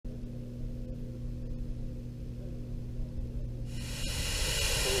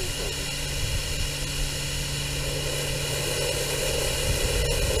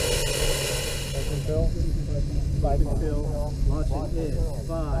fill. Launching in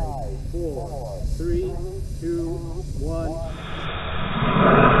 5, 4, 3, 2, 1.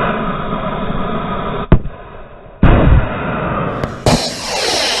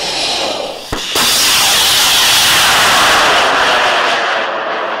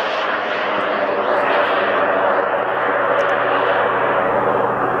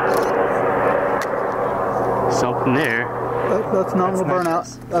 Something there. That's nominal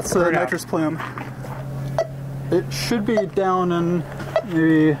burnout. That's the nitrous plume. It should be down in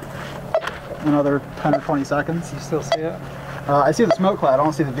maybe another 10 or 20 seconds. You still see it? I see the smoke cloud. I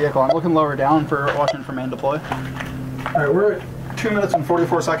don't see the vehicle. I'm looking lower down for watching for main deploy. Alright, we're at 2 minutes and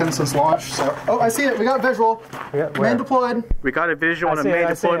 44 seconds since launch. So, oh, I see it. We got visual. Main deployed. We got a visual on a main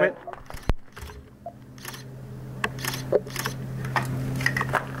deployment.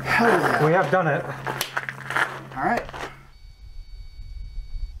 Hell yeah. We have done it. Alright.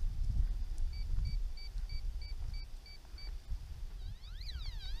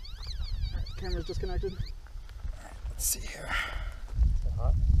 Camera's disconnected. Let's see here. Is it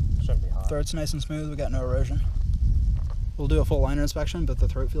hot? Shouldn't be hot. Throat's nice and smooth. We got no erosion. We'll do a full liner inspection, but the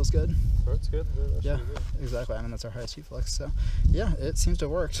throat feels good. Throat's good. Yeah, exactly. I mean, that's our highest heat flux. So, yeah, it seems to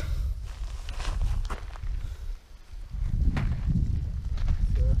have worked. So,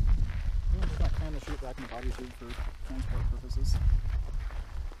 I'm just gonna plan the chute back in the body tube for transport purposes.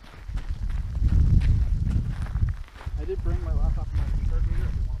 I did bring my laptop.